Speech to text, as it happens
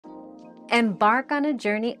Embark on a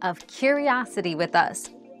journey of curiosity with us.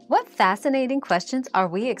 What fascinating questions are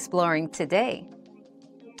we exploring today?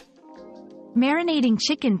 Marinating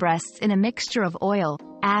chicken breasts in a mixture of oil,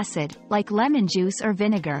 acid, like lemon juice or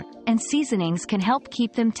vinegar, and seasonings can help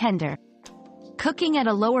keep them tender. Cooking at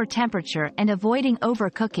a lower temperature and avoiding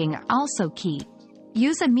overcooking are also key.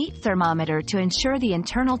 Use a meat thermometer to ensure the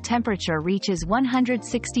internal temperature reaches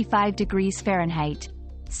 165 degrees Fahrenheit,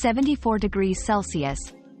 74 degrees Celsius,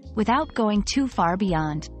 without going too far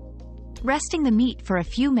beyond. Resting the meat for a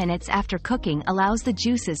few minutes after cooking allows the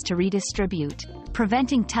juices to redistribute,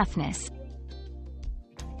 preventing toughness.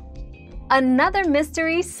 Another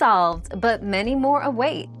mystery solved, but many more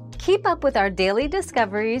await. Keep up with our daily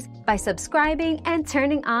discoveries by subscribing and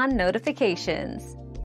turning on notifications.